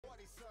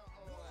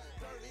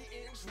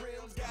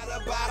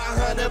Got about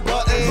 100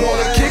 buttons.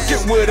 Wanna kick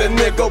it with a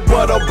nigga,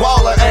 but a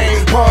baller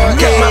ain't punk.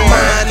 Got my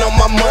mind on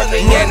my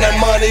money, and the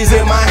money's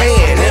in my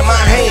hand, in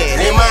my hand,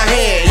 in my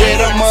hand. Yeah,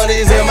 the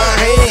money's in my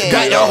hand.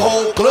 Got the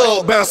whole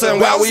club bouncing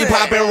while we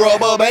popping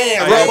rubber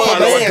bands, rubber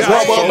bands,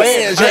 rubber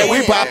bands. Yeah,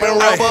 we popping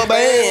rubber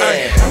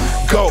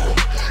bands.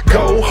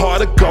 Go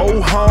hard or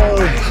go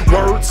home.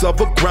 Words of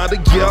a grinder,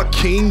 yeah,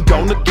 king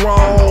on the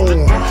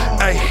throne.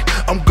 Ay,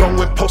 I'm going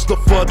poster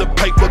for the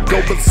paper, go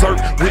berserk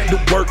with the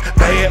work.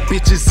 Bad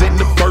bitches in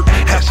the vert,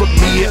 half a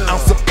million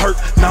ounce of perk.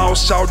 Now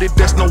shorty,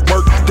 that's no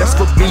work, that's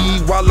for me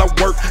while I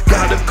work.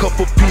 Got a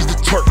couple pieces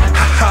to twerk,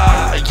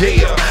 ha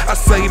yeah. I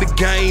say the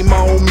game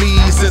on me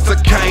since I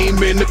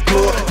came in the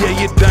club. Yeah,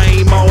 your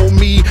dame on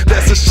me,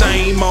 that's a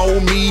shame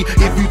on me.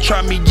 If you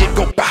try me, you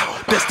go bow.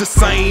 That's the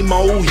same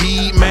old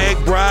heat, Mag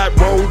Bride,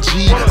 Roll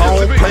G. I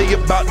don't play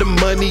about the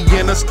money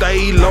and I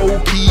stay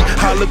low key.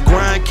 Holla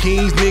grind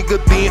kings,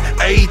 nigga, then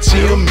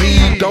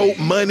HME. Dope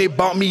money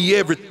bought me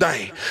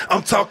everything.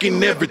 I'm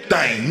talking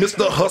everything.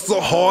 Mr.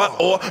 Hussell Hard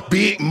or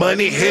big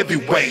money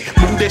heavyweight.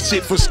 Move that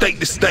shit from state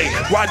to state.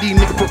 Why these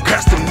niggas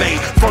procrastinate?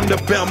 From the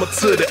Bama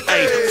to the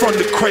A, from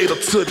the cradle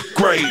to the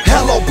grave.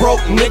 Hello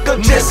broke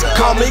nigga, just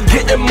call me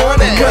getting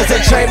money. Cause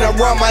the chain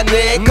around my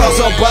neck costs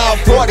about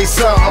 40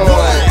 something.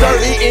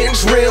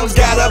 30-inch rims,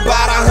 got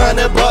about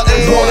 100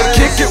 buttons. Wanna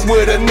kick it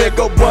with a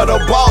nigga, but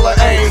a baller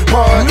ain't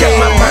punk. Got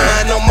my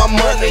mind on my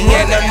money,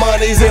 and the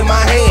money's in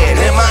my hand,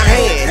 in my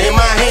hand, in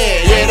my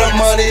hand. Yeah, the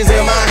money's